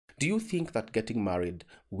Do you think that getting married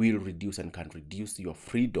will reduce and can reduce your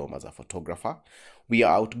freedom as a photographer? We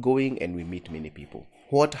are outgoing and we meet many people.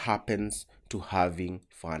 What happens to having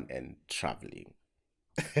fun and traveling?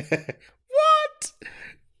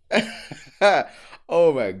 What?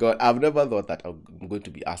 Oh my God, I've never thought that I'm going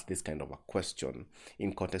to be asked this kind of a question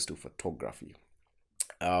in context to photography.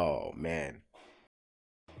 Oh man.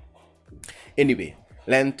 Anyway,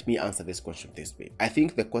 let me answer this question this way. I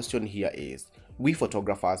think the question here is, we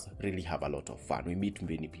photographers really have a lot of fun. We meet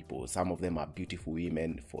many people. Some of them are beautiful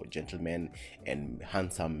women for gentlemen and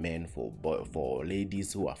handsome men for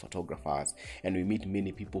ladies who are photographers. And we meet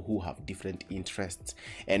many people who have different interests.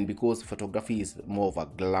 And because photography is more of a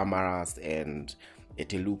glamorous and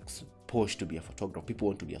it looks posh to be a photographer, people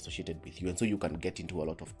want to be associated with you, and so you can get into a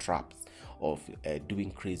lot of traps of doing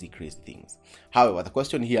crazy things. However, the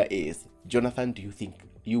question here is, Jonathan, do you think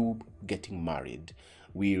you getting married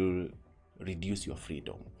will reduce your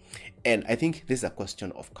freedom? And I think this is a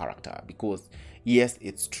question of character, because yes,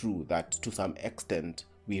 it's true that to some extent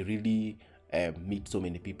we really meet so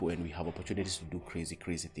many people and we have opportunities to do crazy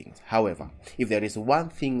things. However, if there is one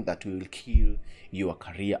thing that will kill your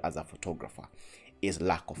career as a photographer, is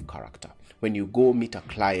lack of character. When you go meet a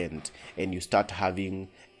client and you start having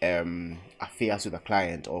affairs with a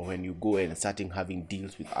client, or when you go and starting having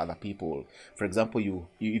deals with other people, for example,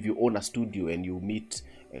 if you own a studio and you meet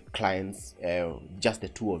clients, just the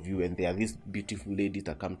two of you, and there are these beautiful ladies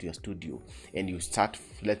that come to your studio, and you start,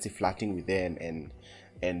 let's say, flirting with them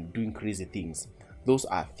and doing crazy things, those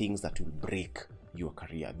are things that will break your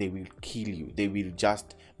career. They will kill you. They will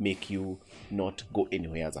just make you not go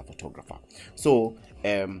anywhere as a photographer. So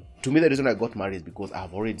to me, the reason I got married is because I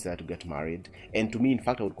have already decided to get married. And to me, in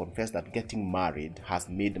fact, I would confess that getting married has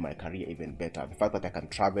made my career even better. The fact that I can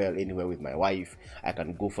travel anywhere with my wife, I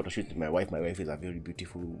can go photo shoot with my wife. My wife is a very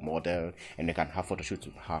beautiful model, and I can have photo shoots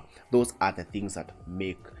with her. Those are the things that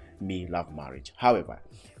make me love marriage. However,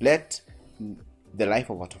 let the life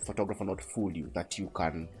of a photographer not fool you that you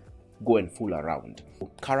can go and fool around.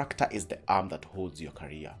 Character is the arm that holds your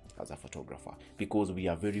career as a photographer, because we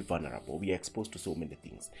are very vulnerable. We are exposed to so many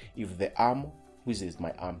things. If the arm, which is my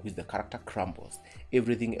arm, which the character, crumbles,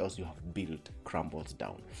 everything else you have built crumbles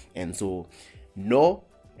down. And so, no,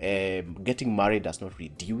 getting married does not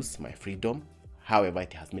reduce my freedom. However,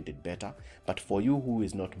 it has made it better. But for you who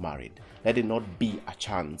is not married, let it not be a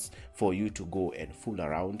chance for you to go and fool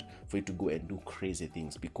around, for you to go and do crazy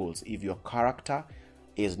things. Because if your character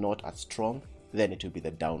is not as strong, then it will be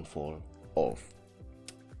the downfall of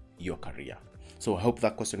your career. So I hope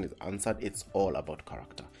that question is answered. It's all about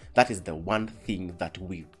character. That is the one thing that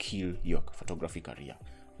will kill your photography career: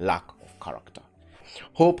 lack of character.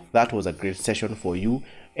 Hope that was a great session for you.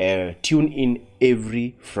 Tune in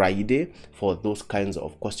every Friday for those kinds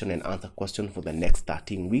of question and answer questions for the next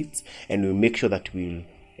 13 weeks, and we'll make sure that we'll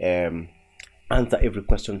answer every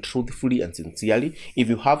question truthfully and sincerely. If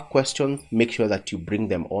you have questions, make sure that you bring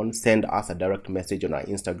them on. Send us a direct message on our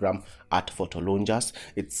Instagram at Photolonjas.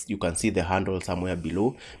 You can see the handle somewhere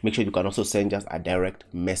below. Make sure you can also send us a direct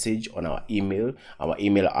message on our email. Our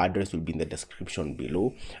email address will be in the description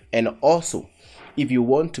below. And also, if you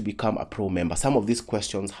want to become a pro member, some of these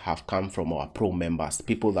questions have come from our pro members,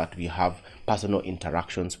 people that we have personal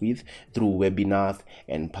interactions with through webinars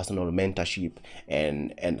and personal mentorship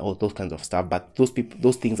and all those kinds of stuff. But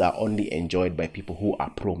those things are only enjoyed by people who are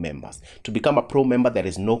pro members. To become a pro member, there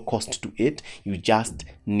is no cost to it. You just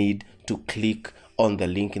need to click on the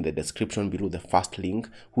link in the description below, the first link,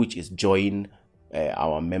 which is join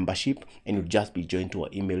our membership, and you'll just be joined to our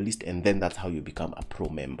email list, and then that's how you become a pro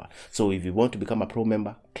member. So if you want to become a pro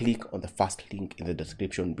member, click on the first link in the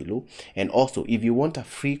description below. And also, if you want a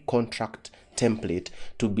free contract template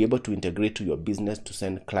to be able to integrate to your business, to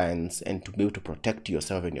send clients, and to be able to protect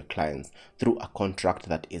yourself and your clients through a contract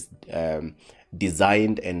that is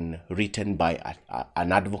designed and written by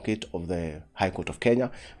an advocate of the High Court of Kenya,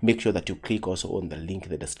 make sure that you click also on the link in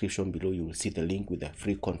the description below. You will see the link with the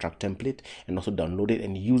free contract template, and also download it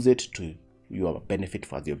and use it to your benefit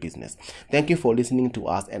for your business. Thank you for listening to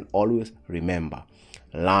us, and always remember,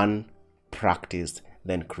 learn, practice,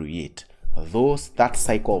 then create. That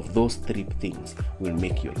cycle of those three things will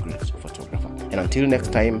make you a great photographer. And until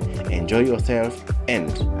next time, enjoy yourself and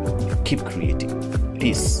keep creating.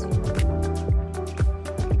 Peace.